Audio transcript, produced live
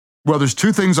Well, there's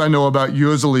two things I know about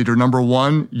you as a leader. Number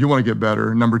one, you want to get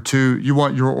better. Number two, you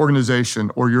want your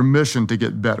organization or your mission to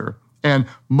get better. And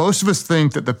most of us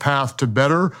think that the path to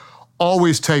better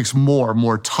always takes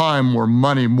more time, more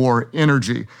money, more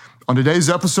energy. On today's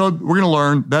episode, we're going to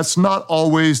learn that's not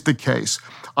always the case.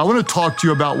 I want to talk to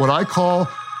you about what I call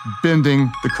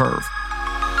bending the curve.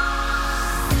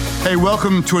 Hey,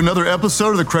 welcome to another episode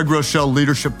of the Craig Groeschel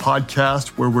Leadership Podcast,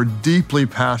 where we're deeply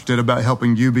passionate about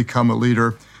helping you become a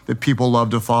leader that people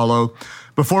love to follow.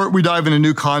 Before we dive into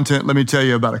new content, let me tell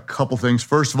you about a couple things.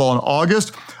 First of all, in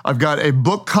August, I've got a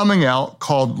book coming out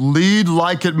called Lead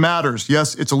Like It Matters.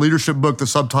 Yes, it's a leadership book. The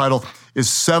subtitle is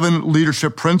 7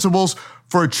 Leadership Principles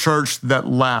for a Church That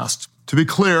Lasts. To be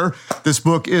clear, this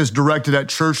book is directed at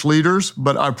church leaders,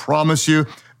 but I promise you,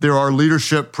 there are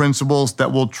leadership principles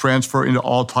that will transfer into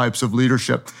all types of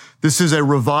leadership. This is a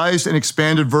revised and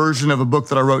expanded version of a book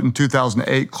that I wrote in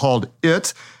 2008 called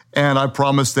It, and I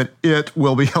promise that it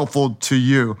will be helpful to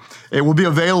you. It will be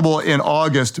available in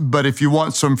August, but if you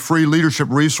want some free leadership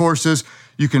resources,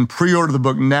 you can pre-order the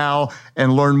book now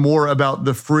and learn more about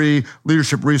the free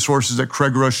leadership resources at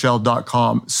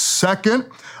craiggroeschel.com. Second,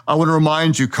 I want to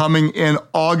remind you, coming in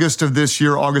August of this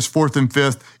year, August 4th and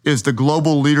 5th, is the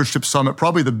Global Leadership Summit,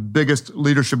 probably the biggest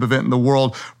leadership event in the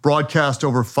world, broadcast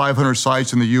over 500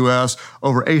 sites in the U.S.,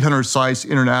 over 800 sites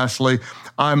internationally.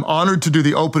 I'm honored to do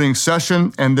the opening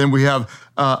session, and then we have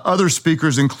other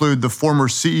speakers include the former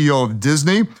CEO of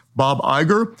Disney, Bob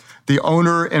Iger, the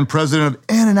owner and president of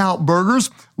In-N-Out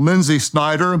Burgers, Lindsay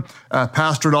Snyder,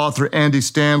 pastor and author Andy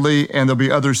Stanley, and there'll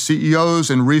be other CEOs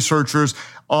and researchers,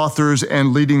 authors,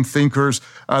 and leading thinkers.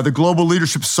 The Global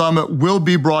Leadership Summit will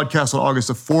be broadcast on August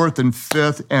the 4th and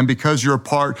 5th, and because you're a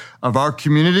part of our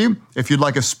community, if you'd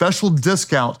like a special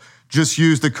discount, just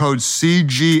use the code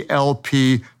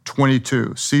CGLP22,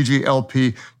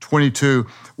 CGLP22,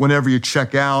 whenever you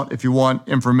check out. If you want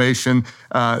information,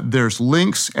 there's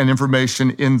links and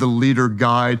information in the leader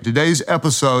guide. Today's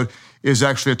episode is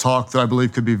actually a talk that I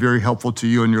believe could be very helpful to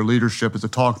you in your leadership. It's a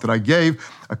talk that I gave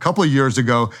a couple of years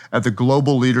ago at the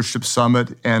Global Leadership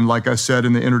Summit. And like I said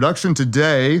in the introduction,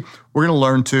 today we're going to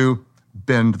learn to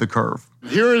bend the curve.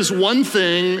 Here is one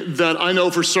thing that I know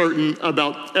for certain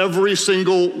about every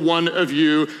single one of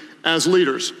you as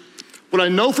leaders. What I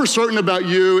know for certain about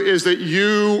you is that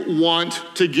you want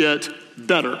to get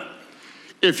better.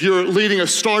 If you're leading a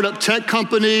startup tech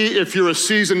company, if you're a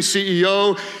seasoned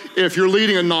CEO, if you're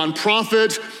leading a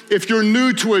nonprofit, if you're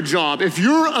new to a job, if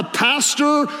you're a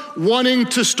pastor wanting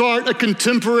to start a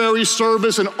contemporary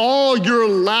service and all you're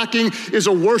lacking is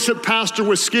a worship pastor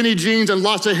with skinny jeans and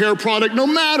lots of hair product, no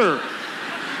matter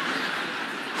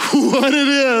what it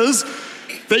is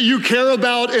that you care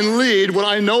about and lead, what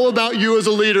I know about you as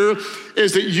a leader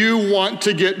is that you want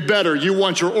to get better. You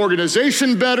want your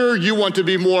organization better. You want to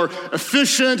be more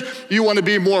efficient. You want to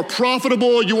be more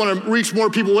profitable. You want to reach more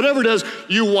people, whatever it is,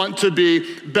 you want to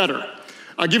be better.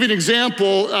 I'll give you an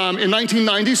example. In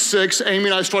 1996, Amy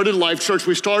and I started Life Church.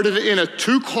 We started in a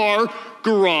 2-car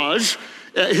garage.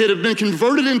 It had been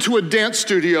converted into a dance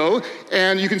studio,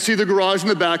 and you can see the garage in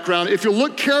the background. If you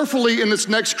look carefully in this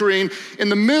next screen, in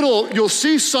the middle, you'll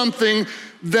see something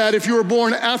that if you were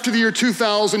born after the year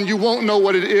 2000, you won't know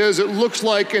what it is. It looks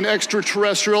like an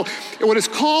extraterrestrial. And what it's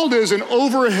called is an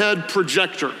overhead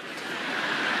projector.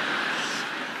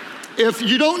 If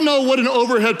you don't know what an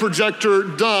overhead projector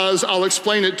does, I'll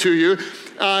explain it to you.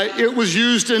 It was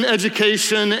used in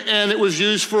education, and it was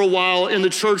used for a while in the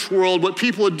church world. What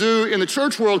people would do in the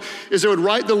church world is they would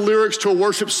write the lyrics to a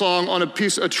worship song on a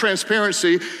piece of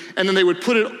transparency, and then they would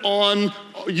put it on,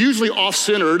 usually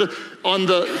off-centered, on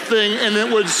the thing, and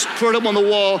it would put it up on the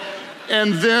wall.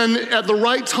 And then at the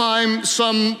right time,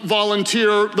 some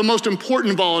volunteer, the most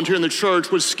important volunteer in the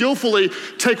church, would skillfully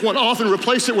take one off and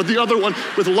replace it with the other one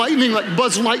with lightning, like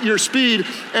Buzz Lightyear speed.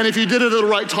 And if you did it at the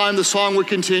right time, the song would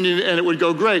continue and it would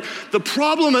go great. The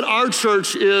problem at our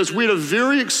church is we had a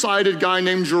very excited guy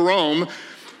named Jerome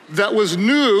that was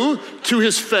new to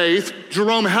his faith.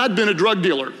 Jerome had been a drug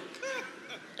dealer.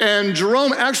 And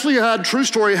Jerome actually had, true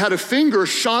story, had a finger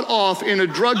shot off in a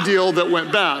drug deal that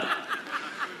went bad.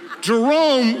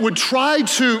 Jerome would try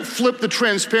to flip the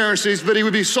transparencies, but he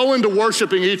would be so into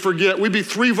worshiping, he'd forget. We'd be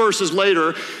 3 verses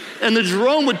later, and then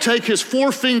Jerome would take his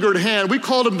 4-fingered hand. We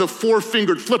called him the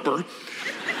 4-fingered flipper.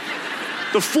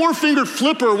 The 4-fingered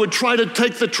flipper would try to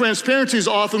take the transparencies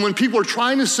off, and when people were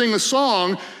trying to sing a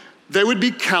song, they would be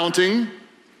counting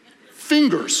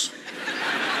fingers.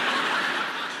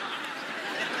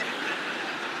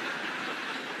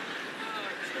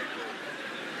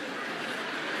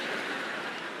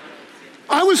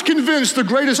 I was convinced the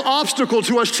greatest obstacle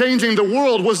to us changing the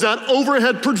world was that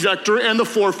overhead projector and the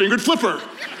four-fingered flipper.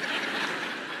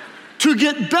 To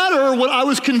get better, what I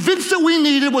was convinced that we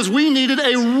needed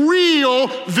a real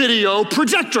video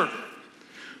projector.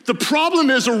 The problem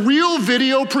is a real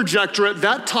video projector at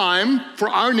that time for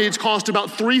our needs cost about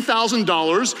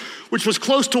 $3,000, which was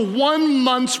close to 1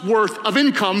 month's worth of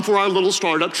income for our little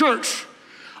startup church.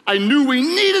 I knew we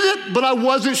needed it, but I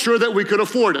wasn't sure that we could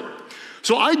afford it.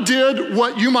 So I did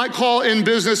what you might call in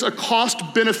business a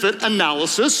cost-benefit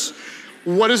analysis.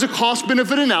 What is a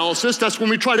cost-benefit analysis? That's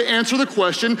when we try to answer the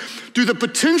question, do the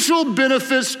potential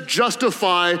benefits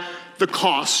justify the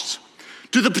costs?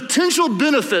 Do the potential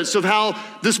benefits of how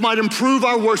this might improve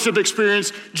our worship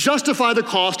experience justify the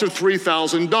cost of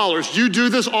 $3,000? You do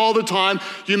this all the time.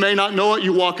 You may not know it.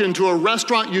 You walk into a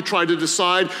restaurant, you try to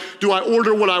decide, do I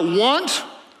order what I want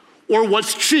or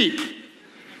what's cheap,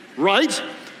 right?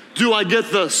 Do I get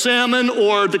the salmon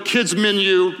or the kids'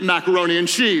 menu macaroni and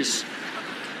cheese?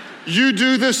 You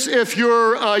do this if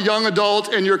you're a young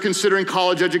adult and you're considering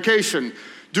college education.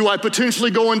 Do I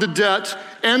potentially go into debt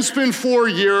and spend 4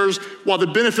 years while the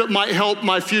benefit might help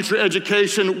my future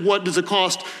education? What does the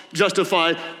cost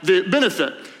justify the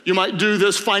benefit? You might do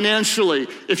this financially.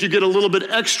 If you get a little bit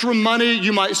extra money,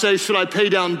 you might say, should I pay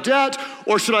down debt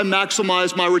or should I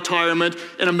maximize my retirement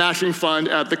in a matching fund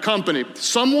at the company?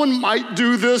 Someone might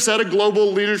do this at a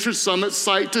Global Leadership Summit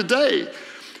site today.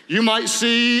 You might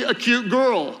see a cute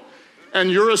girl and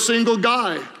you're a single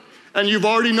guy, and you've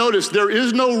already noticed there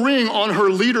is no ring on her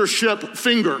leadership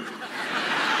finger.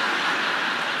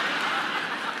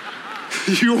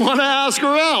 You want to ask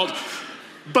her out.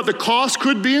 But the cost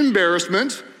could be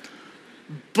embarrassment,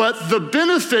 but the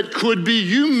benefit could be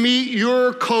you meet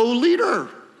your co-leader.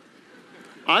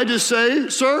 I just say,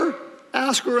 sir,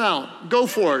 ask her out. Go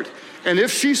for it. And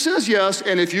if she says yes,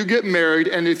 and if you get married,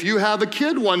 and if you have a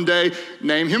kid one day,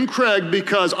 name him Craig,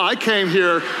 because I came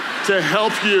here to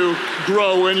help you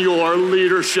grow in your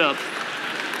leadership.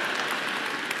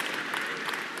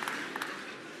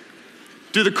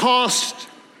 Do the costs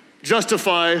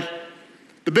justify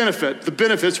the benefit? The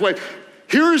benefits, wait.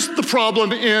 Here's the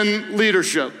problem in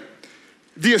leadership.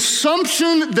 The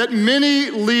assumption that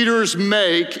many leaders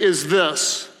make is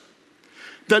this,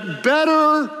 that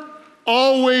better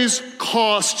always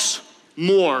costs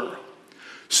more.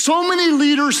 So many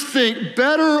leaders think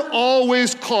better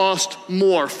always costs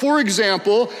more. For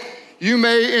example, you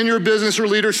may in your business or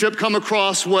leadership come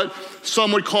across what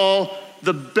some would call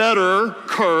the better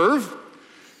curve.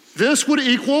 This would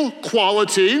equal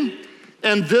quality,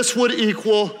 and this would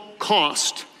equal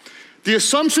cost. The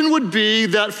assumption would be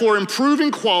that for improving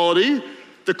quality,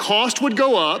 the cost would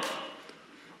go up.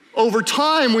 Over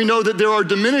time, we know that there are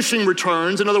diminishing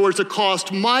returns. In other words, the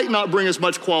cost might not bring as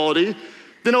much quality.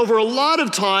 Then over a lot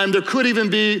of time, there could even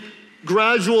be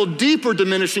gradual, deeper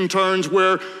diminishing returns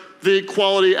where the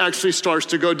quality actually starts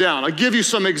to go down. I'll give you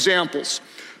some examples.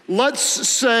 Let's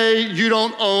say you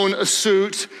don't own a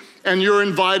suit and you're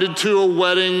invited to a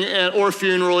wedding or a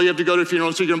funeral. You have to go to a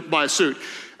funeral so you can buy a suit.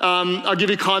 I'll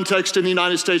give you context in the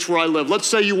United States where I live. Let's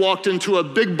say you walked into a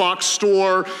big box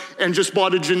store and just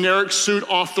bought a generic suit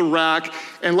off the rack,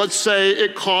 and let's say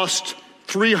it cost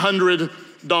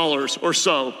 $300 or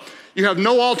so. You have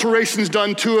no alterations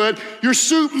done to it. Your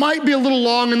suit might be a little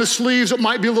long in the sleeves, it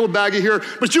might be a little baggy here,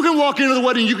 but you can walk into the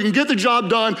wedding, you can get the job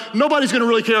done, nobody's gonna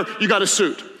really care, you got a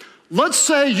suit. Let's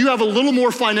say you have a little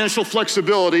more financial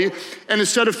flexibility, and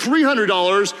instead of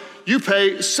 $300, you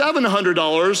pay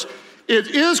 $700.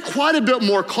 It is quite a bit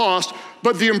more cost,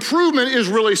 but the improvement is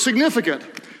really significant.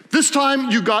 This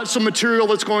time you got some material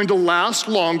that's going to last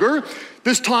longer.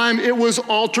 This time it was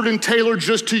altered and tailored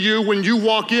just to you. When you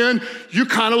walk in, you're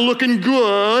kind of looking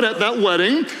good at that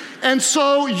wedding. And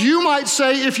so you might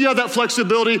say, if you have that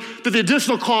flexibility, that the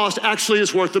additional cost actually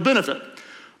is worth the benefit.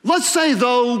 Let's say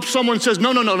though someone says,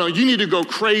 no, you need to go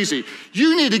crazy.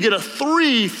 You need to get a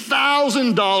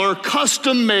 $3,000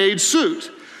 custom-made suit.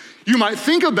 You might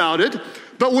think about it,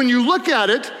 but when you look at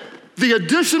it, the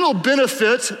additional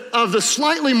benefit of the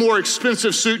slightly more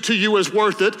expensive suit to you is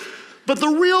worth it, but the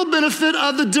real benefit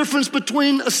of the difference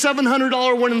between a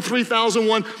 $700 one and $3,000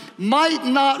 one might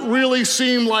not really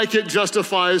seem like it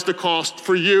justifies the cost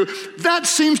for you. That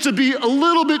seems to be a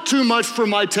little bit too much for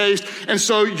my taste, and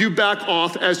so you back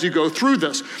off as you go through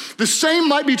this. The same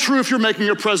might be true if you're making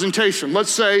a presentation.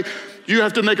 Let's say you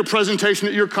have to make a presentation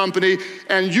at your company,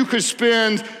 and you could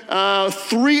spend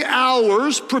 3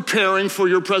 hours preparing for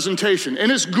your presentation,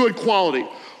 and it's good quality.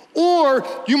 Or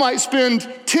you might spend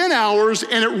 10 hours,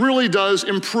 and it really does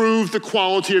improve the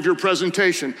quality of your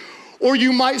presentation. Or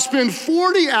you might spend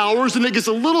 40 hours, and it gets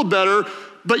a little better,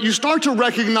 but you start to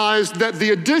recognize that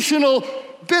the additional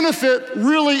benefit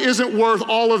really isn't worth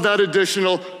all of that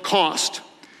additional cost.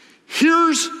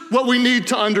 Here's what we need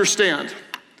to understand.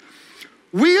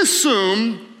 We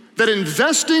assume that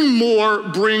investing more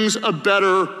brings a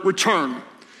better return.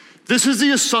 This is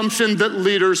the assumption that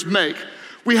leaders make.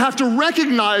 We have to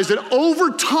recognize that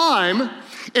over time,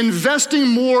 investing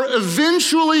more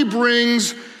eventually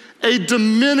brings a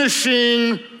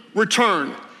diminishing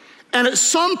return. And at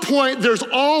some point, there's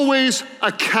always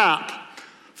a cap.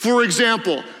 For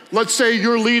example, let's say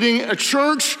you're leading a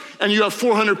church and you have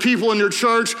 400 people in your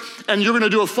church and you're gonna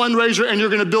do a fundraiser and you're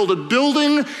gonna build a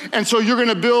building. And so you're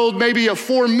gonna build maybe a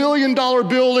 $4 million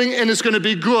building and it's gonna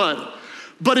be good.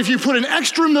 But if you put an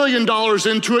extra $1 million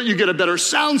into it, you get a better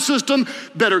sound system,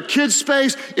 better kids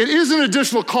space. It is an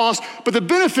additional cost, but the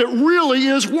benefit really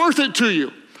is worth it to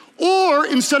you. Or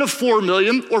instead of 4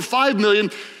 million or 5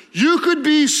 million, you could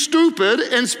be stupid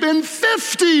and spend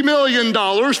 $50 million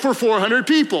for 400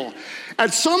 people.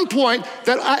 At some point,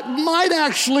 that might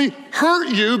actually hurt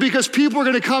you because people are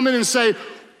gonna come in and say,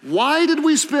 why did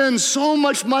we spend so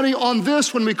much money on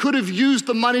this when we could have used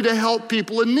the money to help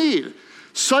people in need?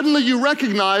 Suddenly you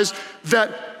recognize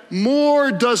that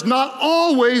more does not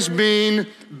always mean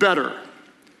better.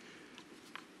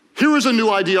 Here is a new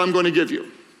idea I'm going to give you.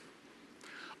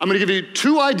 I'm going to give you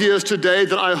 2 ideas today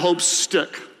that I hope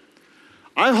stick.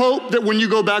 I hope that when you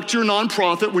go back to your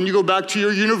nonprofit, when you go back to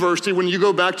your university, when you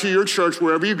go back to your church,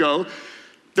 wherever you go,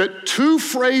 that 2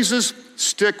 phrases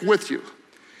stick with you.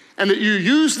 And that you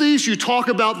use these, you talk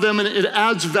about them, and it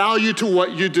adds value to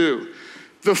what you do.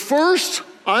 The first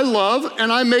I love,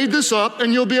 and I made this up,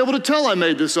 and you'll be able to tell I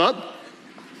made this up.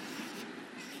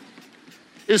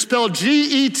 It's spelled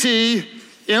G-E-T-M-O,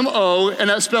 and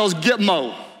that spells get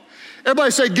mo. Everybody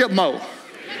say get mo.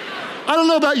 I don't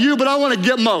know about you, but I want to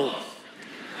get mo.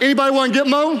 Anybody want to get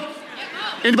mo?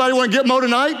 Anybody want to get mo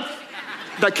tonight?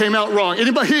 That came out wrong.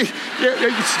 Anybody?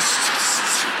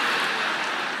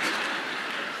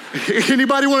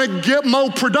 Anybody want to get mo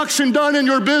production done in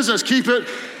your business? Keep it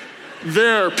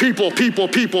there. People.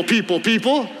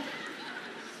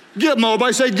 Get mo.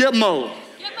 Everybody say get mo.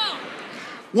 Get mo.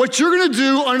 What you're going to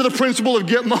do under the principle of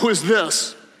get mo is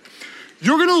this.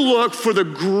 You're going to look for the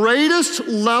greatest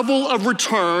level of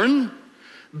return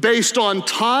based on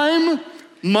time,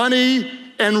 money,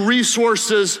 and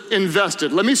resources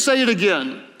invested. Let me say it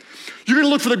again. You're going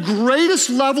to look for the greatest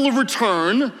level of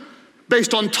return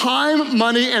based on time,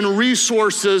 money, and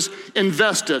resources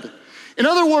invested. In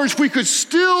other words, we could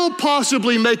still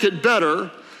possibly make it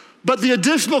better, but the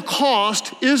additional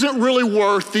cost isn't really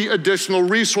worth the additional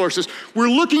resources. We're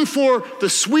looking for the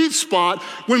sweet spot.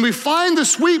 When we find the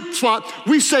sweet spot,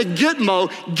 we say Gitmo.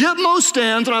 Gitmo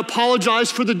stands, and I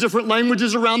apologize for the different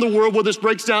languages around the world where this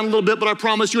breaks down a little bit, but I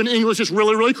promise you in English it's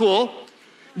really, really cool.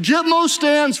 Gitmo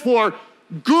stands for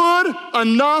good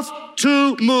enough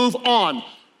to move on.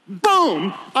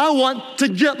 Boom, I want to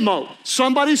Gitmo.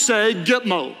 Somebody say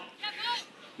Gitmo.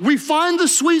 We find the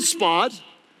sweet spot.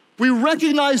 We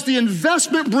recognize the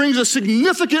investment brings a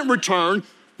significant return.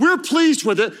 We're pleased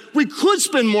with it. We could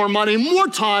spend more money, more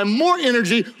time, more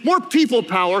energy, more people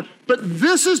power, but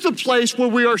this is the place where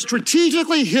we are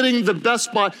strategically hitting the best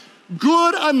spot,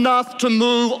 good enough to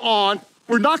move on.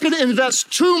 We're not going to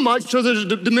invest too much so there's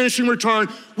a diminishing return.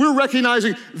 We're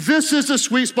recognizing this is the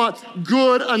sweet spot,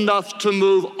 good enough to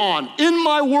move on. In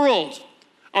my world,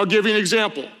 I'll give you an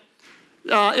example.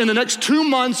 In the next 2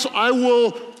 months, I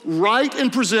will write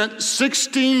and present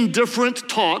 16 different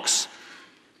talks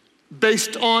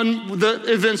based on the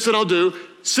events that I'll do,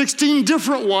 16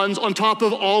 different ones on top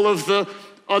of all of the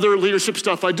other leadership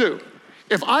stuff I do.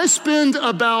 If I spend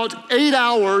about 8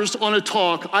 hours on a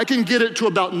talk, I can get it to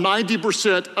about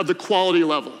 90% of the quality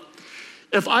level.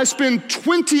 If I spend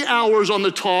 20 hours on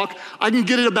the talk, I can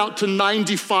get it about to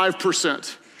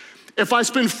 95%. If I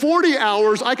spend 40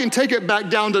 hours, I can take it back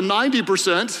down to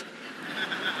 90%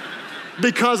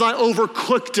 because I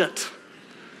overcooked it.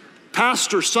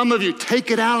 Pastor, some of you, take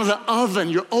it out of the oven.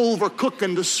 You're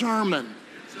overcooking the sermon.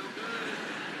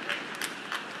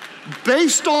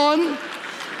 Based on,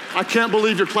 I can't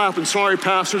believe you're clapping. Sorry,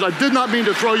 pastors. I did not mean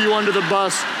to throw you under the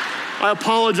bus. I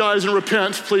apologize and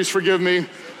repent. Please forgive me.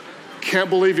 Can't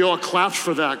believe you all clapped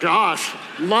for that. Gosh,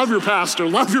 love your pastor.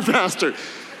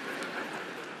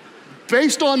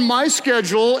 Based on my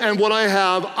schedule and what I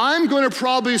have, I'm going to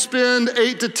probably spend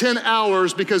 8 to 10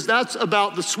 hours because that's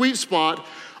about the sweet spot.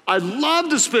 I'd love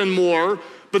to spend more,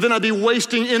 but then I'd be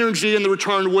wasting energy and the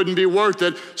return wouldn't be worth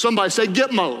it. Somebody say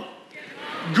Gitmo.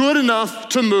 Good enough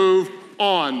to move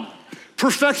on.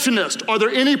 Perfectionist. Are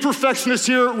there any perfectionists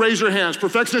here? Raise your hands.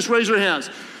 Perfectionists, raise your hands.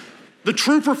 The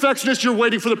true perfectionist, you're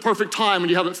waiting for the perfect time and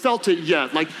you haven't felt it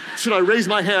yet. Like, should I raise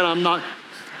my hand?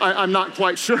 I'm not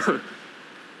quite sure.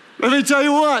 Let me tell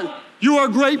you what, you are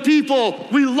great people.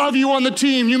 We love you on the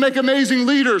team. You make amazing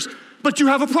leaders, but you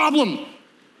have a problem.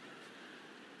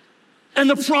 And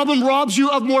the problem robs you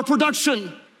of more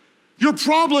production. Your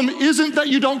problem isn't that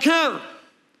you don't care.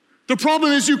 The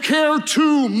problem is you care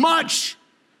too much.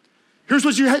 Here's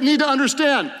what you need to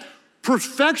understand.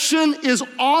 Perfection is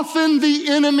often the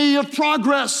enemy of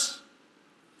progress.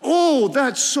 Oh,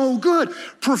 that's so good.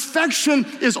 Perfection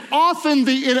is often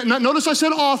the enemy. Notice I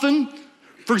said often.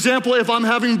 For example, if I'm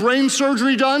having brain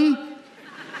surgery done,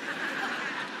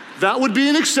 that would be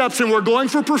an exception. We're going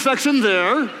for perfection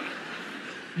there.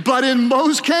 But in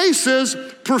most cases,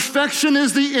 perfection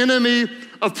is the enemy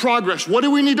of progress. What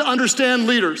do we need to understand,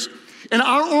 leaders? In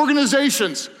our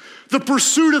organizations, the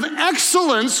pursuit of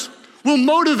excellence will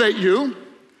motivate you,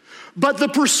 but the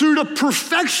pursuit of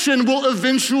perfection will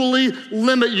eventually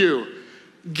limit you.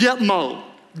 Gitmo,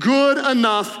 good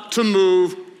enough to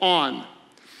move on.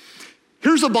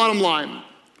 Here's the bottom line,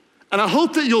 and I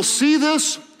hope that you'll see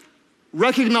this,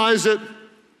 recognize it,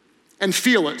 and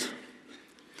feel it.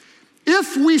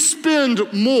 If we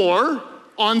spend more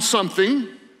on something,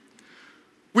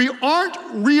 we aren't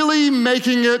really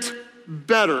making it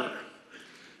better.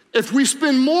 If we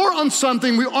spend more on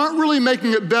something, we aren't really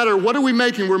making it better. What are we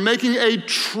making? We're making a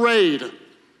trade.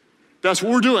 That's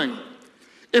what we're doing.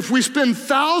 If we spend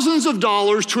thousands of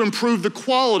dollars to improve the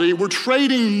quality, we're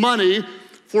trading money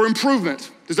for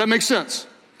improvement. Does that make sense?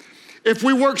 If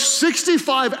we work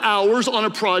 65 hours on a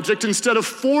project instead of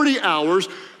 40 hours,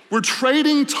 we're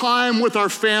trading time with our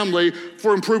family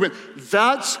for improvement.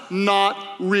 That's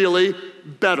not really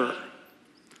better.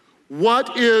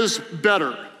 What is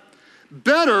better?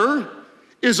 Better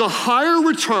is a higher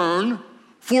return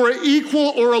for an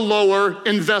equal or a lower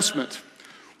investment.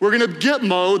 We're gonna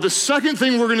Gitmo. The second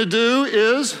thing we're gonna do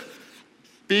is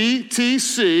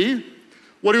BTC.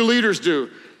 What do leaders do?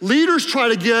 Leaders try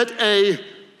to get a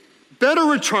better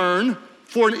return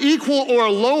for an equal or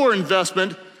a lower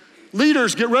investment.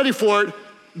 Leaders, get ready for it,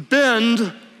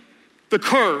 bend the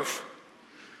curve.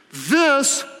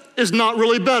 This is not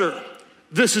really better.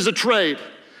 This is a trade.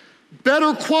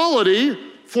 Better quality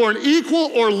for an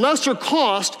equal or lesser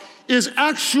cost is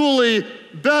actually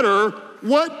better.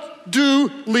 What do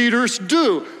leaders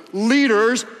do?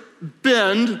 Leaders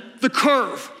bend the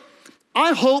curve.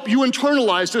 I hope you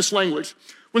internalize this language.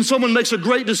 When someone makes a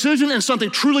great decision and something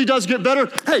truly does get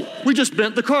better, hey, we just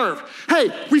bent the curve.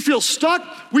 Hey, we feel stuck,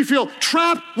 we feel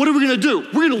trapped, what are we gonna do?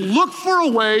 We're gonna look for a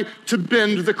way to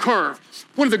bend the curve.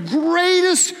 One of the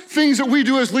greatest things that we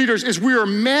do as leaders is we are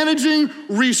managing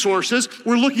resources.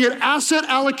 We're looking at asset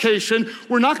allocation.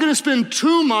 We're not gonna spend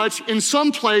too much in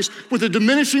some place with a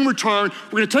diminishing return.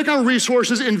 We're gonna take our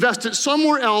resources, invest it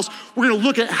somewhere else. We're gonna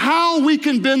look at how we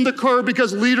can bend the curve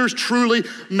because leaders truly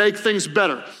make things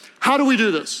better. How do we do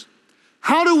this?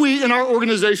 How do we in our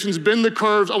organizations bend the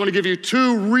curves? I wanna give you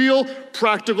two real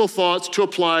practical thoughts to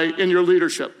apply in your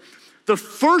leadership. The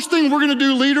first thing we're gonna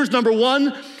do, leaders, number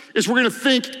one, is we're gonna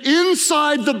think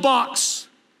inside the box.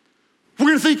 We're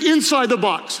gonna think inside the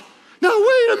box. Now,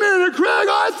 wait a minute, Craig,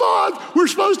 I thought we're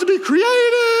supposed to be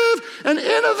creative and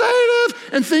innovative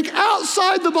and think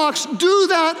outside the box. Do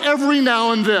that every now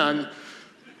and then,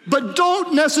 but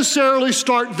don't necessarily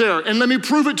start there. And let me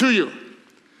prove it to you.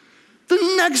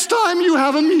 The next time you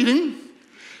have a meeting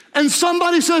and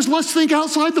somebody says, let's think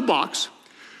outside the box,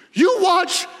 you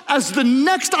watch as the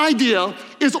next idea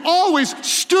is always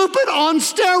stupid on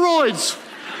steroids.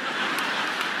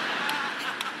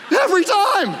 Every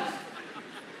time.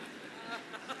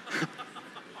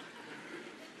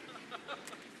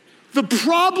 The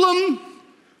problem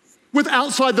with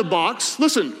outside the box,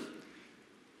 listen,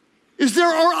 is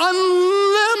there are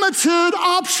unlimited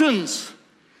options.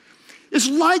 It's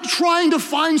like trying to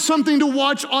find something to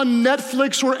watch on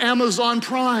Netflix or Amazon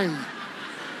Prime.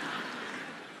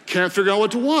 Can't figure out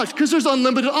what to watch because there's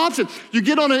unlimited options. You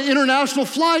get on an international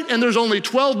flight and there's only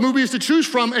 12 movies to choose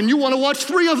from and you want to watch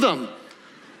 3 of them.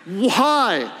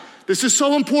 Why? This is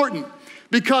so important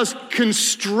because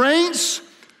constraints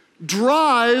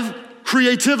drive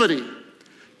creativity.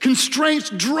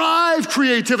 Constraints drive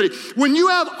creativity. When you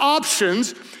have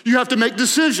options, you have to make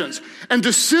decisions. And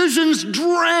decisions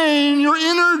drain your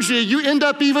energy. You end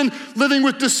up even living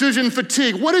with decision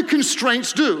fatigue. What do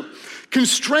constraints do?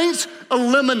 Constraints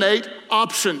eliminate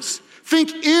options.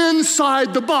 Think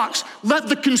inside the box. Let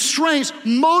the constraints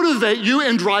motivate you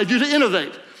and drive you to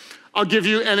innovate. I'll give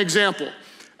you an example.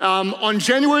 On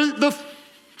January the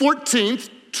 14th,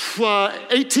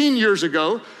 18 years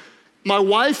ago, my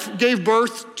wife gave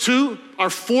birth to our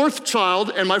fourth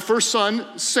child and my first son,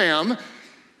 Sam.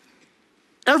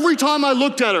 Every time I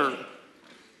looked at her,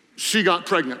 she got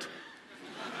pregnant.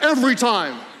 Every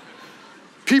time.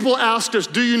 People asked us,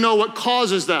 do you know what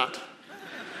causes that?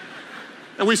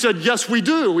 And we said, yes, we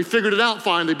do. We figured it out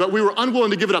finally, but we were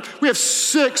unwilling to give it up. We have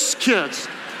 6 kids.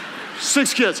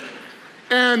 6 kids.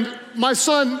 And my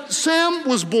son, Sam,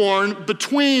 was born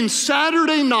between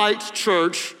Saturday night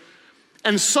church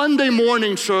and Sunday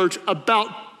morning church about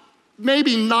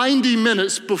maybe 90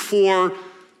 minutes before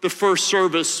the first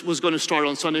service was going to start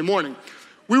on Sunday morning.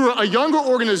 We were a younger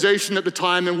organization at the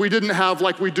time, and we didn't have,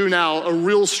 like we do now, a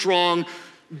real strong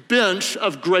bench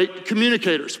of great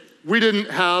communicators. We didn't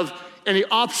have any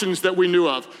options that we knew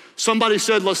of. Somebody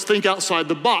said, let's think outside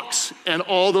the box, and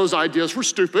all those ideas were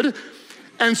stupid.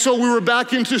 And so we were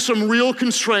back into some real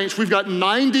constraints. We've got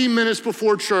 90 minutes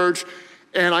before church,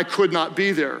 and I could not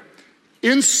be there.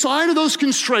 Inside of those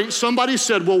constraints, somebody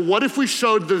said, well, what if we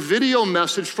showed the video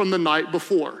message from the night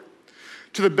before?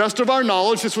 To the best of our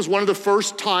knowledge, this was one of the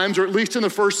first times, or at least in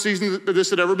the first season that this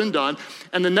had ever been done.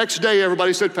 And the next day,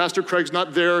 everybody said, Pastor Craig's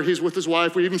not there. He's with his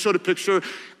wife. We even showed a picture.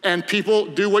 And people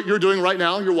do what you're doing right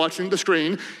now. You're watching the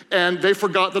screen. And they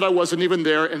forgot that I wasn't even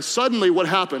there. And suddenly what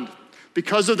happened?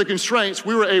 Because of the constraints,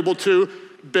 we were able to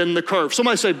bend the curve.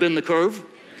 Somebody say, bend the curve.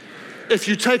 If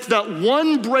you take that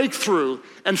one breakthrough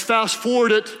and fast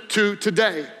forward it to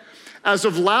today, as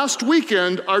of last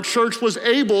weekend, our church was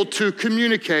able to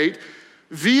communicate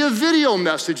via video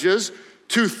messages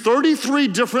to 33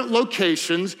 different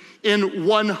locations in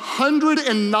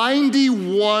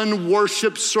 191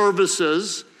 worship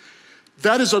services.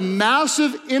 That is a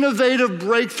massive, innovative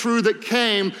breakthrough that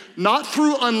came not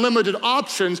through unlimited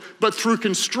options, but through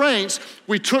constraints.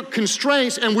 We took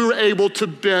constraints and we were able to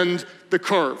bend the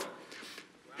curve.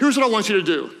 Here's what I want you to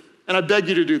do, and I beg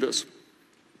you to do this.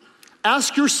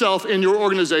 Ask yourself in your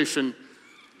organization,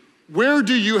 where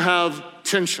do you have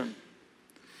tension?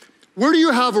 Where do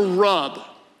you have a rub?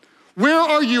 Where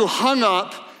are you hung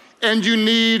up and you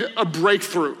need a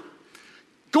breakthrough?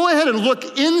 Go ahead and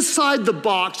look inside the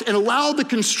box and allow the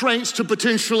constraints to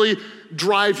potentially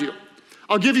drive you.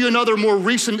 I'll give you another more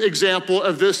recent example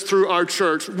of this through our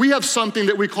church. We have something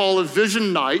that we call a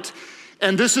vision night,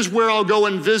 and this is where I'll go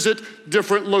and visit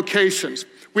different locations.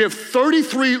 We have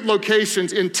 33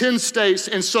 locations in 10 states,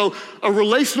 and so a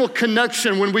relational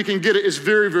connection when we can get it is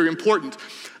very, very important.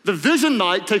 The vision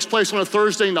night takes place on a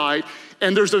Thursday night,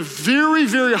 and there's a very,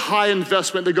 very high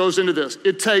investment that goes into this.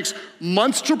 It takes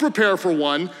months to prepare for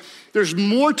one. There's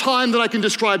more time than I can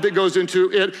describe that goes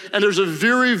into it, and there's a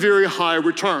very, very high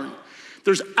return.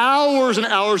 There's hours and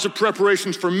hours of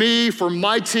preparations for me, for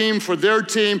my team, for their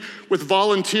team, with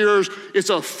volunteers. It's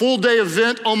a full day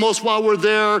event almost while we're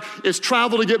there. It's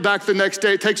travel to get back the next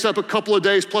day. It takes up a couple of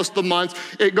days plus the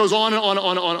month. It goes on and on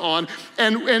and on and on.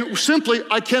 And simply,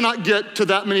 I cannot get to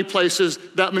that many places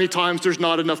that many times. There's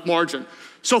not enough margin.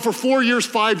 So for 4 years,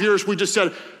 5 years, we just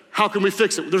said, how can we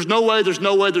fix it? There's no way, there's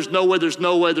no way, there's no way, there's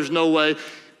no way, there's no way.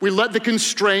 We let the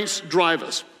constraints drive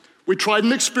us. We tried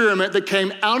an experiment that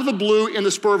came out of the blue in the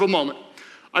spur of a moment.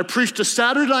 I preached a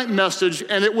Saturday night message,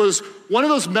 and it was one of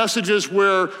those messages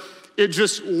where it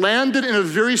just landed in a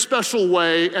very special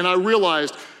way, and I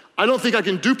realized I don't think I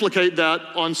can duplicate that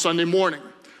on Sunday morning.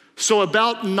 So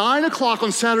about 9 o'clock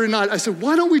on Saturday night, I said,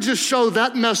 why don't we just show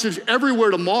that message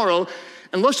everywhere tomorrow,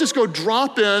 and let's just go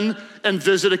drop in and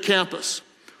visit a campus.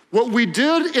 What we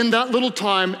did in that little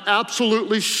time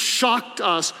absolutely shocked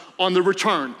us on the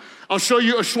return. I'll show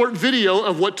you a short video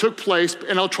of what took place,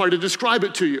 and I'll try to describe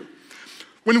it to you.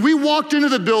 When we walked into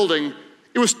the building,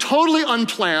 it was totally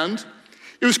unplanned.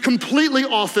 It was completely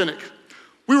authentic.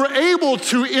 We were able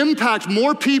to impact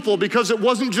more people because it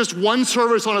wasn't just one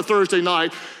service on a Thursday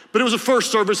night, but it was a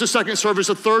first service, a second service,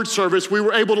 a third service. We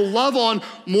were able to love on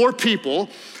more people.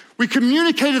 We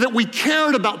communicated that we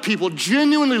cared about people,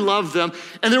 genuinely loved them,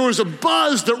 and there was a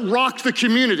buzz that rocked the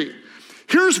community.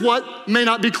 Here's what may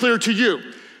not be clear to you.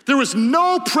 There was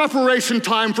no preparation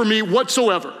time for me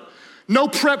whatsoever. No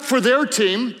prep for their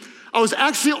team. I was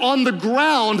actually on the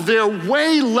ground there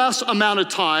way less amount of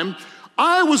time.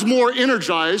 I was more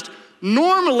energized.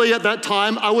 Normally at that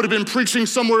time, I would have been preaching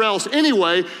somewhere else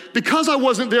anyway. Because I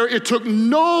wasn't there, it took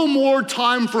no more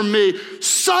time for me.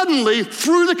 Suddenly,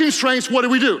 through the constraints, what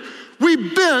did we do?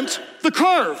 We bent the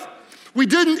curve. We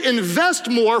didn't invest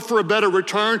more for a better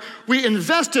return. We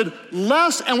invested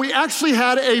less, and we actually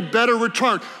had a better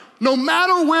return. No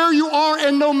matter where you are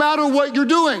and no matter what you're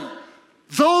doing,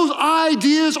 those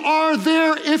ideas are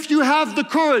there if you have the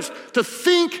courage to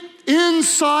think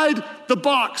inside the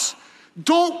box.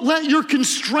 Don't let your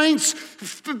constraints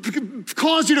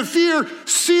cause you to fear.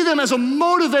 See them as a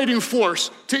motivating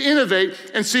force to innovate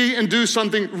and see and do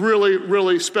something really,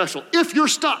 really special. If you're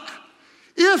stuck,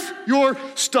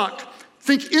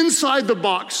 think inside the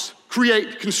box,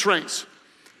 create constraints.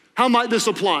 How might this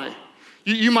apply?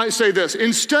 You might say this: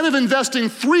 instead of investing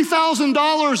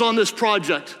 $3,000 on this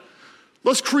project,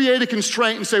 let's create a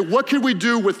constraint and say, what could we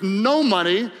do with no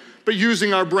money but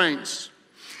using our brains?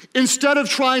 Instead of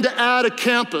trying to add a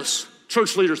campus,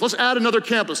 church leaders, let's add another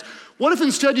campus. What if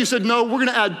instead you said, no, we're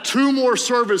gonna add 2 more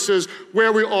services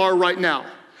where we are right now?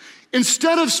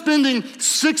 Instead of spending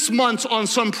 6 months on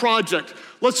some project,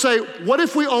 let's say, what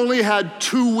if we only had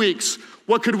 2 weeks?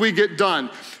 What could we get done?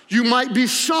 You might be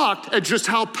shocked at just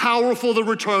how powerful the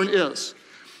return is.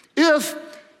 If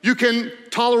you can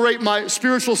tolerate my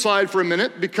spiritual side for a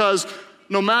minute, because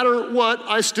no matter what,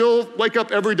 I still wake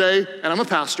up every day and I'm a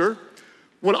pastor.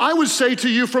 What I would say to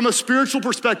you from a spiritual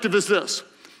perspective is this: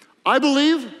 I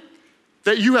believe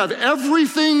that you have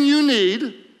everything you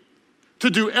need to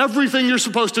do everything you're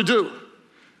supposed to do.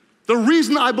 The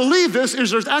reason I believe this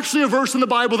is there's actually a verse in the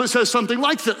Bible that says something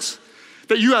like this,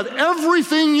 that you have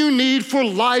everything you need for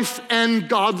life and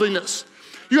godliness.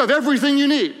 You have everything you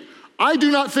need. I do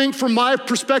not think, from my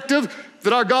perspective,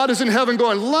 that our God is in heaven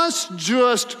going, let's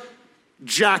just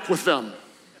jack with them.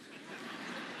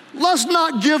 Let's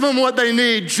not give them what they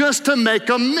need just to make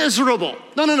them miserable.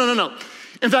 No.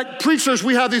 In fact, preachers,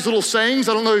 we have these little sayings.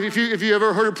 I don't know if you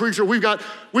ever heard a preacher. We got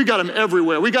them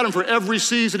everywhere. We got them for every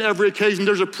season, every occasion.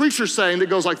 There's a preacher saying that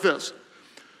goes like this: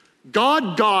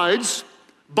 God guides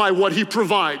by what he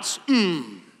provides.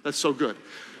 That's so good.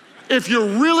 If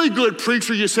you're really good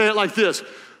preacher, you say it like this: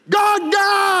 God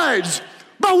guides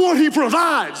by what he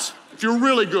provides. If you're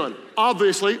really good.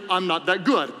 Obviously, I'm not that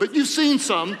good, but you've seen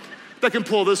some that can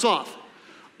pull this off.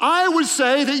 I would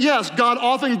say that yes, God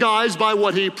often guides by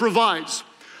what he provides.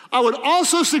 I would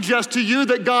also suggest to you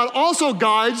that God also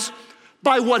guides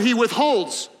by what he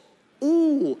withholds.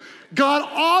 God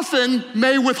often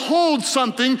may withhold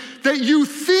something that you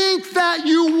think that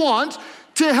you want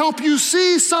to help you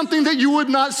see something that you would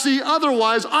not see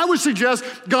otherwise. I would suggest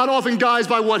God often guides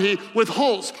by what he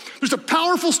withholds. There's a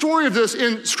powerful story of this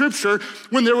in Scripture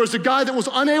when there was a guy that was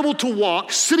unable to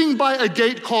walk, sitting by a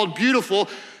gate called Beautiful,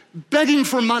 begging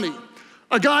for money.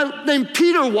 A guy named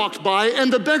Peter walked by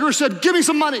and the beggar said, give me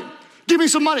some money, give me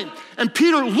some money. And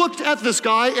Peter looked at this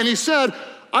guy and he said,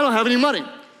 I don't have any money.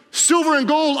 Silver and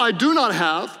gold I do not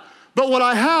have, but what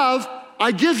I have,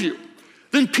 I give you.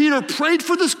 Then Peter prayed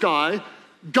for this guy.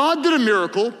 God did a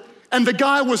miracle, and the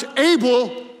guy was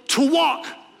able to walk.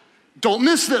 Don't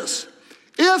miss this.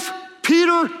 If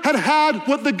Peter had had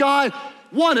what the guy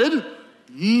wanted,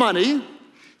 money,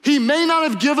 he may not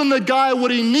have given the guy what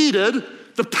he needed,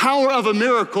 the power of a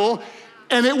miracle,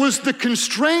 and it was the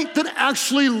constraint that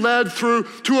actually led through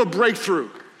to a breakthrough.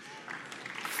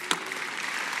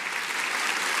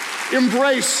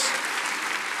 Embrace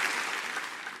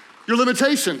your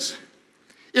limitations.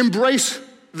 Embrace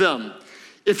them.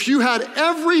 If you had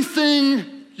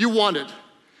everything you wanted,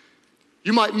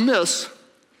 you might miss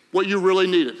what you really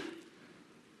needed.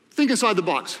 Think inside the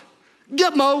box.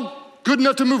 Gitmo, good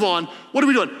enough to move on. What are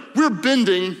we doing? We're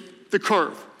bending the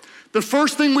curve. The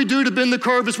first thing we do to bend the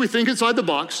curve is we think inside the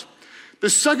box. The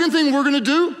second thing we're gonna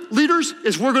do, leaders,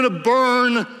 is we're gonna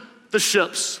burn the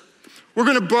ships. We're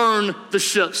gonna burn the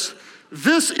ships.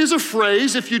 This is a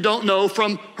phrase, if you don't know,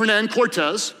 from Hernan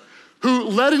Cortez, who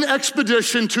led an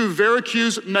expedition to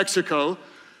Veracruz, Mexico.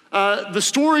 The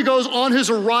story goes, on his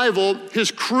arrival,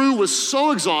 his crew was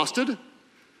so exhausted,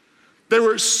 they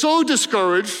were so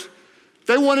discouraged,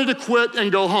 they wanted to quit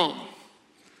and go home.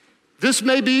 This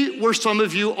may be where some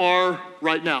of you are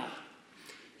right now.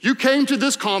 You came to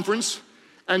this conference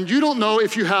and you don't know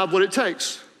if you have what it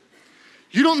takes.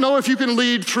 You don't know if you can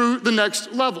lead through the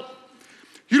next level.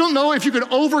 You don't know if you can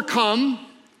overcome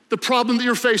the problem that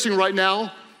you're facing right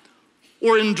now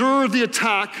or endure the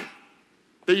attack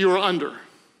that you are under.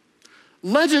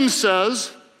 Legend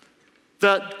says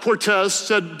that Cortez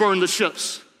said, burn the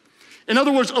ships. In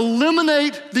other words,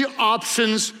 eliminate the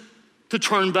options to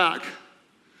turn back.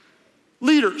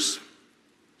 Leaders,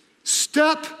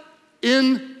 step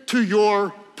into your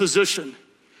position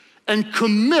and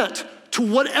commit to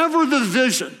whatever the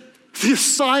vision, the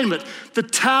assignment, the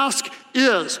task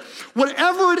is.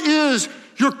 Whatever it is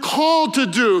you're called to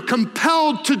do,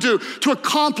 compelled to do, to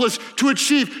accomplish, to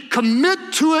achieve, commit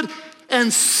to it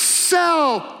and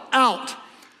sell out.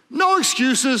 No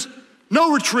excuses,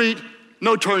 no retreat,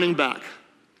 no turning back.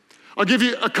 I'll give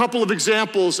you a couple of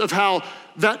examples of how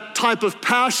that type of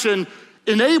passion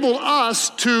enabled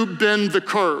us to bend the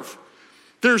curve.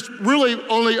 There's really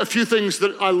only a few things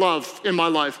that I love in my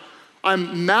life.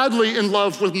 I'm madly in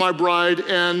love with my bride,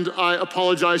 and I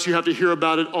apologize you have to hear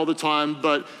about it all the time,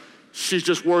 but she's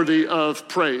just worthy of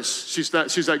praise. She's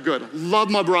that good. Love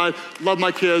my bride, love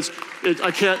my kids. I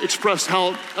can't express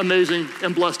how amazing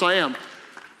and blessed I am.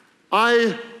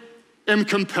 I am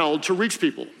compelled to reach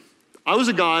people. I was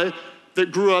a guy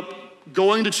that grew up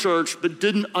going to church but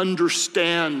didn't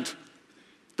understand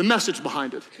the message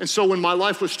behind it. And so when my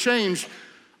life was changed,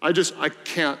 I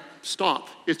can't stop.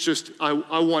 It's just,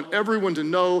 I want everyone to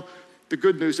know the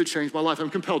good news that changed my life. I'm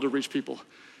compelled to reach people.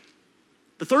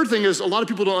 The third thing is, a lot of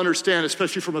people don't understand,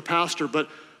 especially from a pastor, but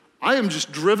I am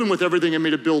just driven with everything in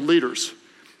me to build leaders.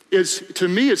 To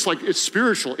me, it's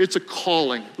spiritual. It's a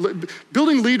calling.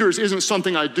 Building leaders isn't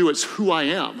something I do, it's who I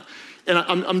am. And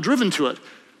I'm driven to it.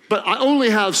 But I only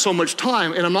have so much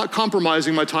time, and I'm not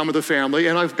compromising my time with the family,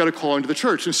 and I've got a calling to the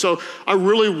church. And so I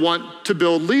really want to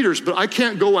build leaders, but I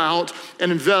can't go out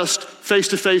and invest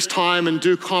face-to-face time and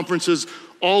do conferences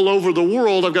all over the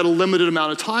world. I've got a limited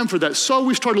amount of time for that. So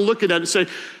we started looking at it and say,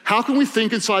 how can we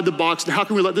think inside the box, and how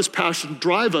can we let this passion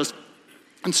drive us?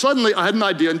 And suddenly I had an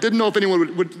idea and didn't know if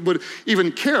anyone would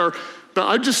even care, but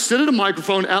I'd just sit at a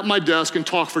microphone at my desk and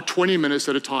talk for 20 minutes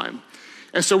at a time.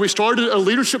 And so we started a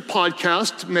leadership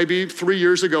podcast maybe 3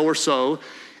 years ago or so.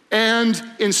 And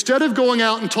instead of going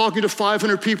out and talking to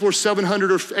 500 people or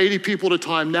 700 or 80 people at a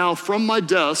time, now from my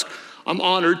desk, I'm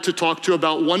honored to talk to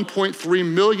about 1.3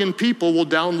 million people will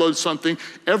download something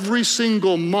every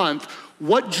single month.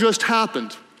 What just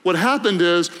happened? What happened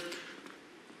is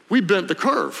we bent the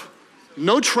curve.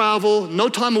 No travel, no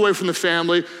time away from the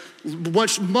family,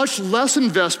 much less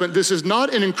investment. This is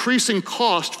not an increasing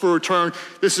cost for return.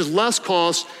 This is less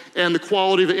cost, and the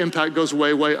quality of the impact goes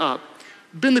way, way up.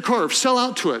 Bend the curve, sell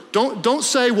out to it. Don't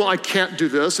say, well, I can't do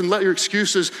this, and let your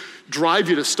excuses drive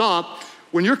you to stop.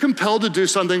 When you're compelled to do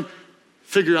something,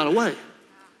 figure out a way.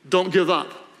 Don't give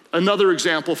up. Another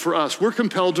example for us, we're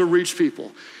compelled to reach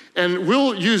people. And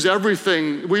we'll use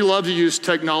everything. We love to use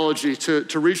technology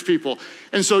to reach people.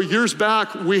 And so years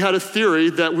back, we had a theory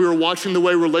that we were watching the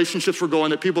way relationships were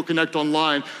going, that people connect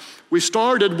online. We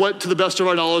started what, to the best of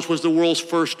our knowledge, was the world's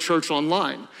first church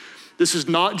online. This is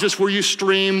not just where you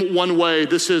stream one way.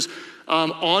 This is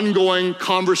ongoing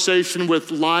conversation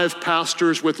with live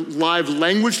pastors, with live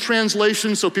language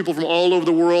translation, so people from all over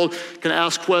the world can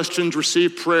ask questions,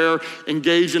 receive prayer,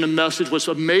 engage in a message. What's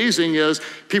amazing is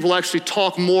people actually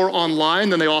talk more online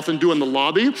than they often do in the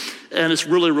lobby, and it's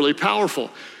really, really powerful.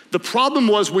 The problem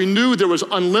was we knew there was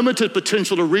unlimited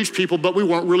potential to reach people, but we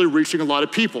weren't really reaching a lot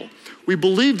of people. We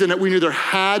believed in it. We knew there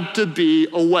had to be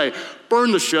a way.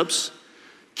 Burn the ships.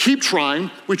 Keep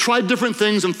trying. We tried different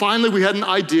things, and finally we had an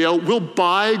idea. We'll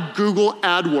buy Google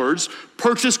AdWords,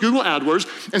 purchase Google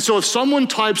AdWords, and so if someone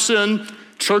types in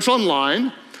church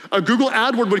online, a Google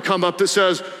AdWord would come up that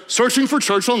says, searching for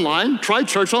church online, try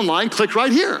church online, click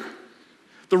right here.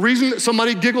 The reason that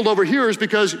somebody giggled over here is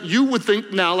because you would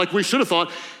think now, like we should have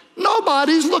thought,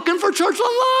 nobody's looking for church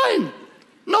online.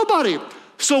 Nobody.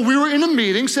 So we were in a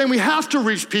meeting saying we have to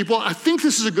reach people. I think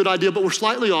this is a good idea, but we're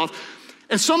slightly off.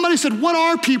 And somebody said, what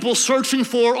are people searching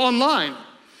for online?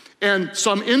 And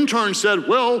some intern said,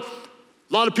 well, a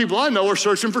lot of people I know are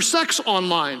searching for sex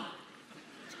online.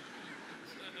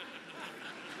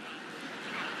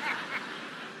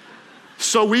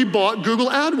 So we bought Google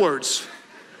AdWords.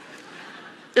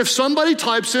 If somebody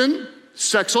types in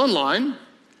sex online,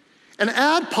 an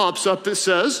ad pops up that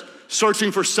says,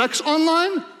 searching for sex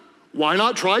online? Why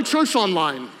not try church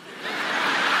online?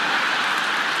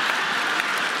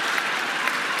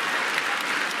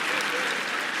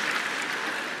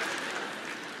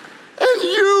 And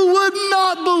you would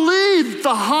not believe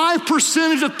the high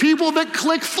percentage of people that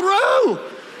click through.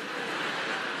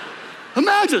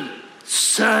 Imagine,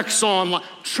 sex online,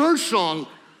 church online.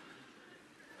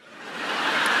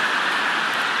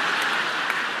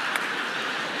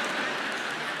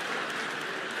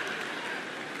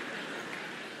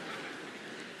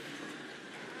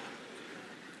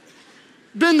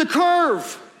 Bend the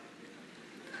curve.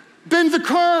 Bend the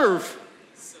curve.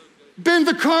 Bend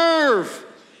the curve.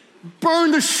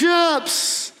 Burn the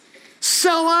ships.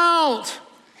 Sell out.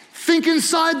 Think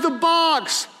inside the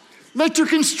box. Let your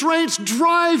constraints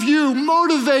drive you,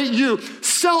 motivate you.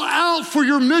 Sell out for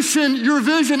your mission, your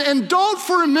vision, and don't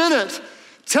for a minute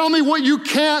tell me what you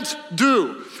can't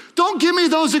do. Don't give me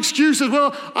those excuses.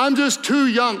 Well, I'm just too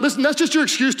young. Listen, that's just your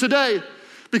excuse today.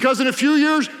 Because in a few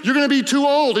years, you're gonna be too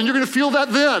old and you're gonna feel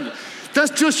that then.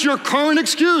 That's just your current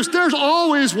excuse. There's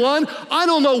always one. I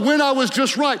don't know when I was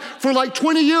just right. For like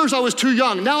 20 years, I was too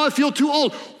young. Now I feel too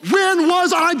old. When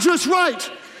was I just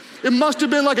right? It must have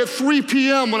been like at 3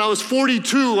 p.m. when I was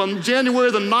 42 on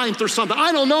January the 9th or something.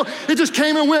 I don't know. It just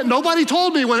came and went. Nobody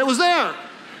told me when it was there.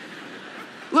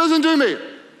 Listen to me.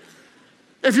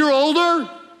 If you're older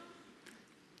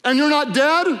and you're not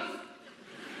dead,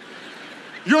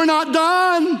 you're not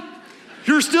done.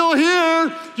 You're still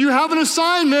here. You have an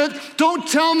assignment. Don't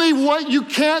tell me what you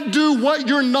can't do, what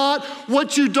you're not,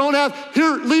 what you don't have.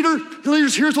 Here,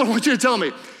 leaders, here's what I want you to tell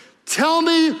me. Tell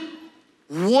me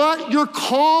what you're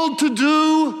called to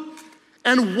do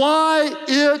and why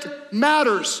it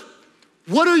matters.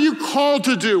 What are you called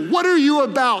to do? What are you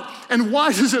about? And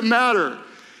why does it matter?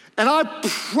 And I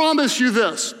promise you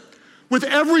this, with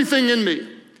everything in me,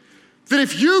 that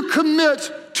if you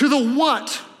commit to the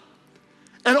what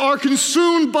and are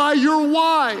consumed by your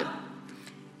why,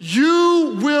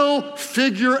 you will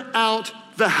figure out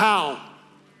the how.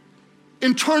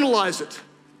 Internalize it.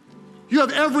 You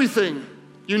have everything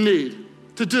you need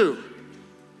to do.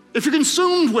 If you're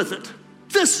consumed with it,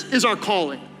 this is our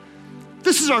calling.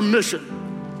 This is our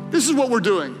mission. This is what we're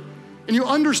doing. And you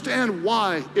understand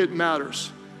why it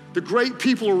matters. The great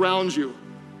people around you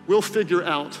will figure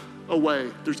out a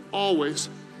way. There's always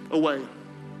a way.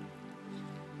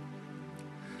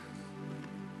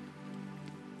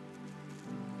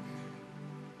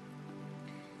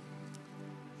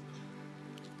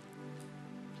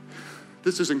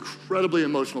 This is incredibly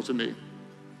emotional to me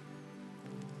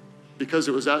because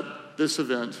it was at this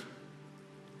event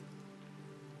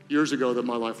years ago that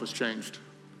my life was changed,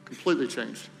 completely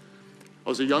changed. I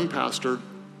was a young pastor,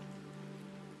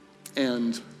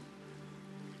 and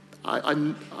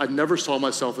I never saw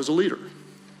myself as a leader.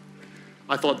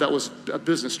 I thought that was a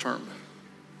business term.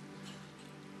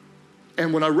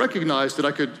 And when I recognized that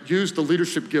I could use the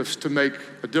leadership gifts to make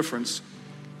a difference,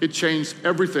 it changed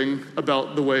everything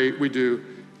about the way we do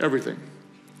everything.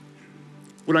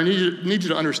 What I need you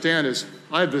to understand is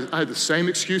I have the same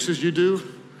excuses you do.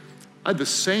 I have the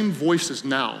same voices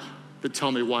now that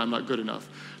tell me why I'm not good enough.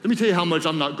 Let me tell you how much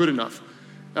I'm not good enough.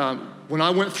 When I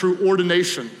went through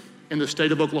ordination in the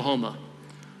state of Oklahoma,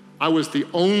 I was the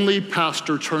only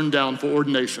pastor turned down for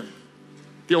ordination.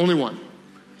 The only one.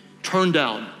 Turned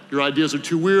down. Your ideas are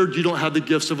too weird. You don't have the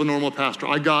gifts of a normal pastor.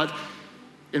 I got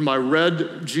in my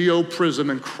red Geo Prism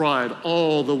and cried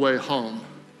all the way home.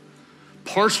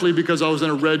 Partially because I was in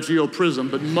a red Geo Prism,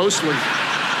 but mostly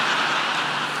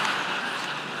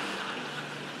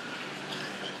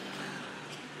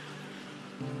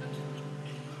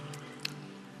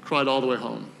cried all the way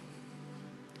home.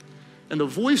 And the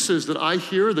voices that I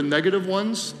hear, the negative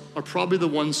ones, are probably the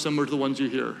ones similar to the ones you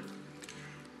hear.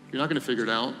 You're not gonna figure it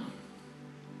out.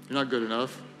 You're not good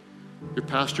enough. You're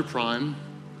past your prime.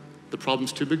 The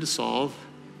problem's too big to solve.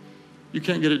 You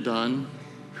can't get it done.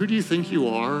 Who do you think you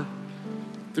are?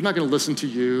 They're not gonna listen to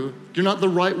you. You're not the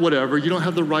right whatever. You don't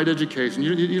have the right education.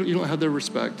 You don't have their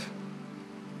respect.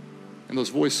 And those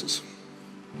voices.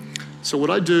 So what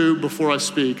I do before I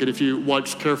speak, and if you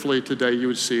watch carefully today, you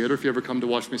would see it, or if you ever come to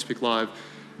watch me speak live,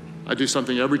 I do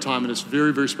something every time, and it's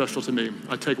very, very special to me.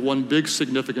 I take one big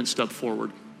significant step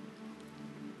forward.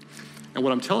 And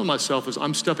what I'm telling myself is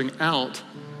I'm stepping out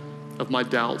of my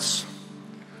doubts.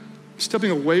 I'm stepping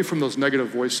away from those negative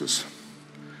voices.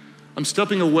 I'm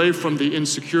stepping away from the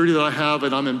insecurity that I have,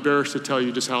 and I'm embarrassed to tell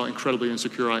you just how incredibly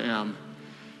insecure I am.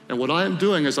 And what I am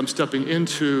doing is I'm stepping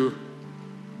into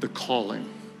the calling.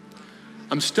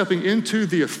 I'm stepping into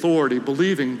the authority,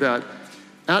 believing that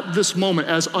at this moment,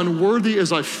 as unworthy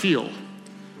as I feel,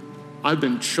 I've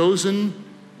been chosen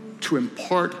to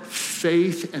impart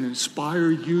faith and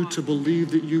inspire you to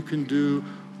believe that you can do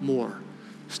more.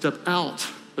 Step out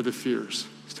of the fears,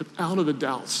 step out of the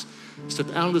doubts, step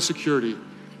out of the security,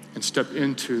 and step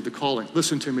into the calling.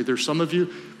 Listen to me, there's some of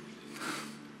you,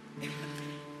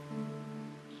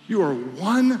 you are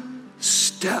one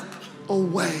step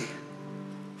away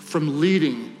from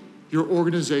leading your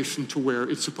organization to where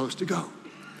it's supposed to go.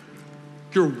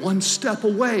 You're one step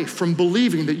away from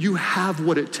believing that you have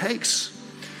what it takes.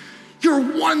 You're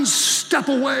one step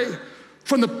away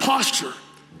from the posture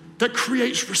that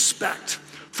creates respect,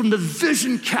 from the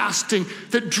vision casting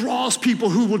that draws people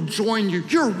who will join you.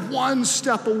 You're one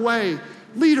step away.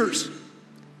 Leaders,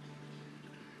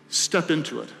 step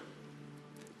into it.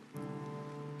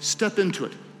 Step into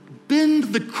it. Bend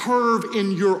the curve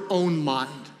in your own mind.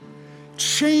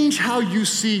 Change how you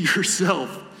see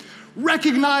yourself.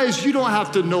 Recognize you don't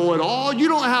have to know it all. You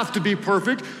don't have to be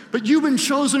perfect, but you've been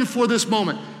chosen for this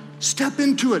moment. Step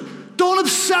into it. Don't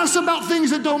obsess about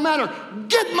things that don't matter.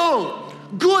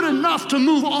 Gitmo, good enough to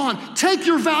move on. Take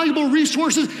your valuable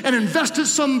resources and invest it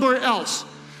somewhere else.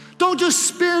 Don't just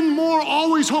spend more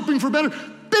always hoping for better.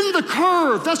 bend the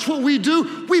curve. That's what we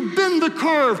do. We bend the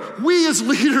curve. We as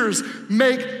leaders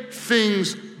make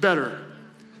things better.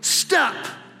 Step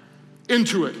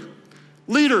into it.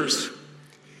 Leaders,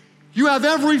 you have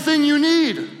everything you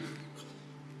need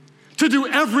to do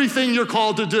everything you're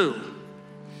called to do.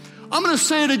 I'm gonna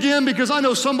say it again because I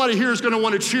know somebody here is gonna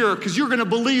wanna cheer because you're gonna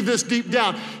believe this deep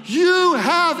down. You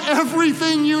have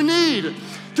everything you need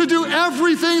to do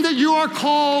everything that you are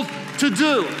called to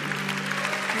do.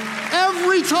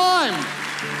 Every time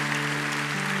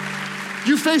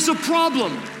you face a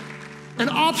problem, an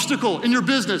obstacle in your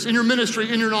business, in your ministry,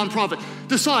 in your nonprofit,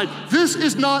 decide this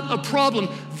is not a problem.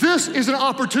 This is an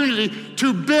opportunity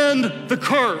to bend the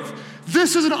curve.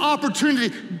 This is an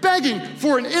opportunity begging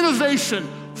for an innovation,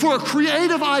 for a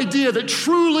creative idea that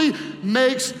truly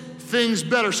makes things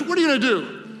better. So what are you gonna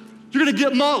do? You're gonna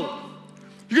get Mo.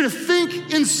 You're gonna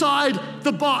think inside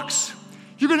the box.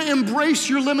 You're gonna embrace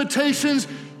your limitations.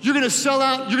 You're gonna sell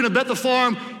out. You're gonna bet the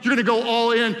farm. You're gonna go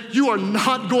all in. You are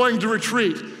not going to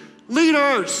retreat.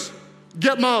 Leaders,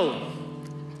 get Mo.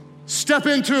 Step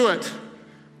into it.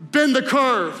 Bend the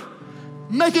curve.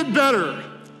 Make it better.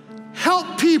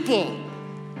 Help people.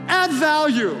 Add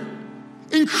value.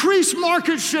 Increase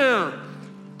market share.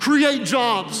 Create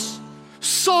jobs.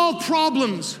 Solve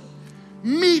problems.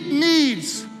 Meet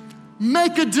needs.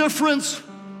 Make a difference.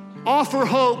 Offer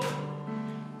hope.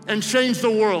 And change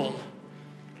the world.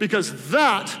 Because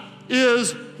that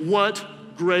is what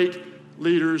great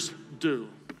leaders do.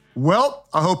 Well,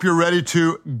 I hope you're ready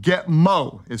to get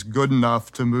Mo. It's good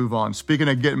enough to move on. Speaking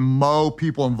of getting Mo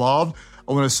people involved,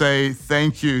 I want to say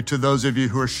thank you to those of you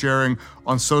who are sharing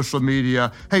on social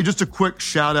media. Hey, just a quick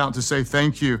shout out to say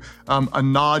thank you.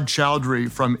 Anand Chowdhury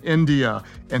from India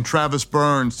and Travis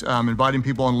Burns inviting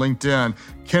people on LinkedIn,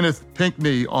 Kenneth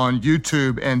Pinkney on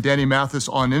YouTube and Danny Mathis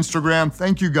on Instagram.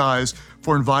 Thank you guys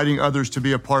for inviting others to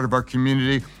be a part of our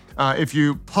community. If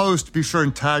you post, be sure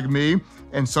and tag me,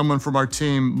 and someone from our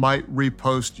team might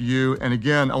repost you. And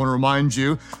again, I want to remind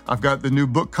you, I've got the new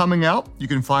book coming out. You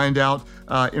can find out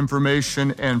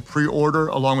information and pre-order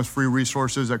along with free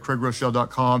resources at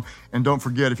craigrochelle.com. And don't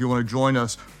forget, if you want to join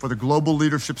us for the Global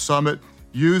Leadership Summit,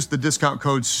 use the discount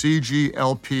code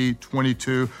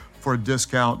CGLP22 for a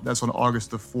discount. That's on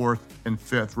August the 4th and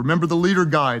 5th. Remember the Leader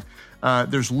Guide.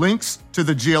 There's links to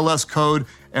the GLS code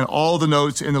and all the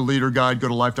notes in the Leader Guide. Go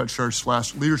to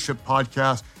life.church/leadership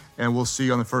podcast. And we'll see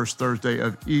you on the first Thursday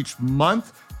of each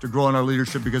month to grow in our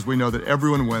leadership because we know that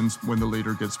everyone wins when the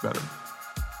leader gets better.